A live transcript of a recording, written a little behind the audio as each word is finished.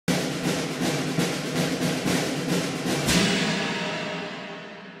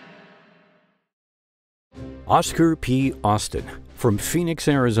Oscar P. Austin, from Phoenix,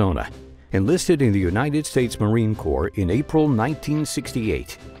 Arizona, enlisted in the United States Marine Corps in April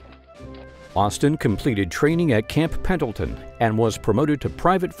 1968. Austin completed training at Camp Pendleton and was promoted to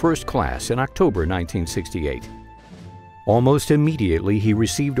Private First Class in October 1968. Almost immediately, he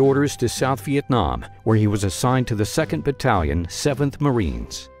received orders to South Vietnam, where he was assigned to the 2nd Battalion, 7th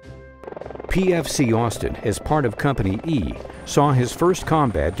Marines. PFC Austin, as part of Company E, saw his first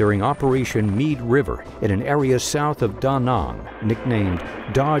combat during Operation Meade River in an area south of Da Nang, nicknamed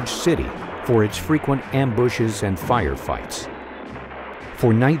Dodge City, for its frequent ambushes and firefights.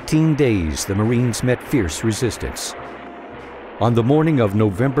 For 19 days, the Marines met fierce resistance. On the morning of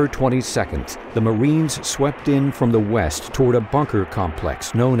November 22nd, the Marines swept in from the west toward a bunker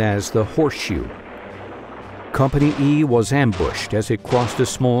complex known as the Horseshoe. Company E was ambushed as it crossed a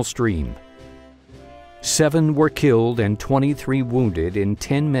small stream. 7 were killed and 23 wounded in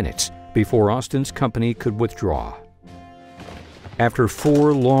 10 minutes before Austin's company could withdraw. After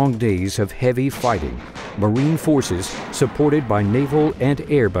 4 long days of heavy fighting, Marine forces, supported by naval and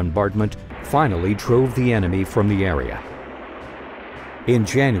air bombardment, finally drove the enemy from the area. In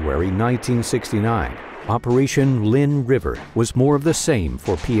January 1969, Operation Lynn River was more of the same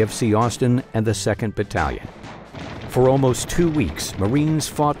for PFC Austin and the 2nd Battalion. For almost 2 weeks, Marines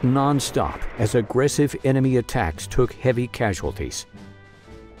fought non-stop as aggressive enemy attacks took heavy casualties.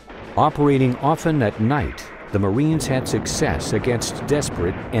 Operating often at night, the Marines had success against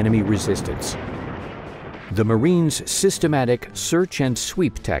desperate enemy resistance. The Marines' systematic search and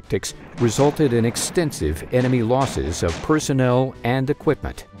sweep tactics resulted in extensive enemy losses of personnel and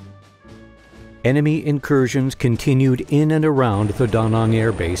equipment. Enemy incursions continued in and around the Da Nang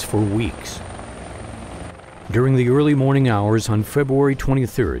Air Base for weeks. During the early morning hours on February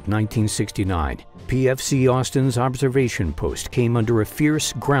 23, 1969, PFC Austin's observation post came under a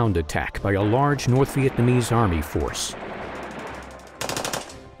fierce ground attack by a large North Vietnamese Army force.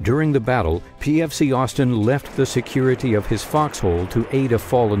 During the battle, PFC Austin left the security of his foxhole to aid a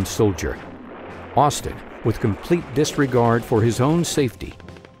fallen soldier. Austin, with complete disregard for his own safety,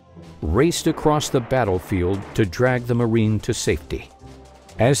 raced across the battlefield to drag the Marine to safety.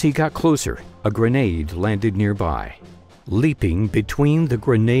 As he got closer, a grenade landed nearby. Leaping between the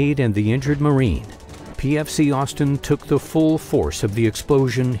grenade and the injured Marine, PFC Austin took the full force of the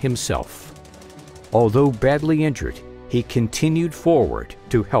explosion himself. Although badly injured, he continued forward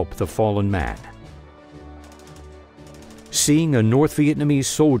to help the fallen man. Seeing a North Vietnamese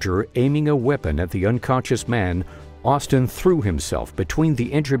soldier aiming a weapon at the unconscious man, Austin threw himself between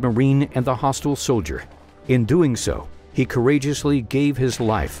the injured Marine and the hostile soldier. In doing so, he courageously gave his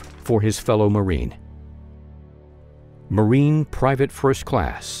life for his fellow Marine. Marine Private First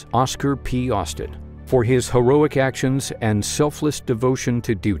Class Oscar P. Austin, for his heroic actions and selfless devotion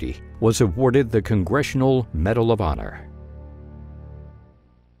to duty, was awarded the Congressional Medal of Honor.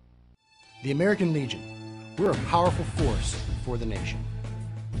 The American Legion, we're a powerful force for the nation.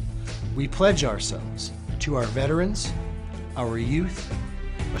 We pledge ourselves to our veterans, our youth,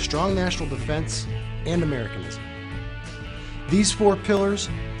 a strong national defense, and Americanism. These 4 pillars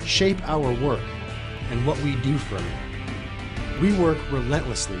shape our work and what we do for America. We work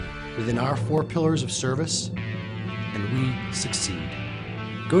relentlessly within our 4 pillars of service, and we succeed.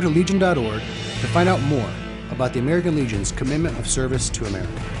 Go to legion.org to find out more about the American Legion's commitment of service to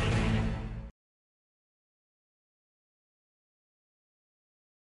America.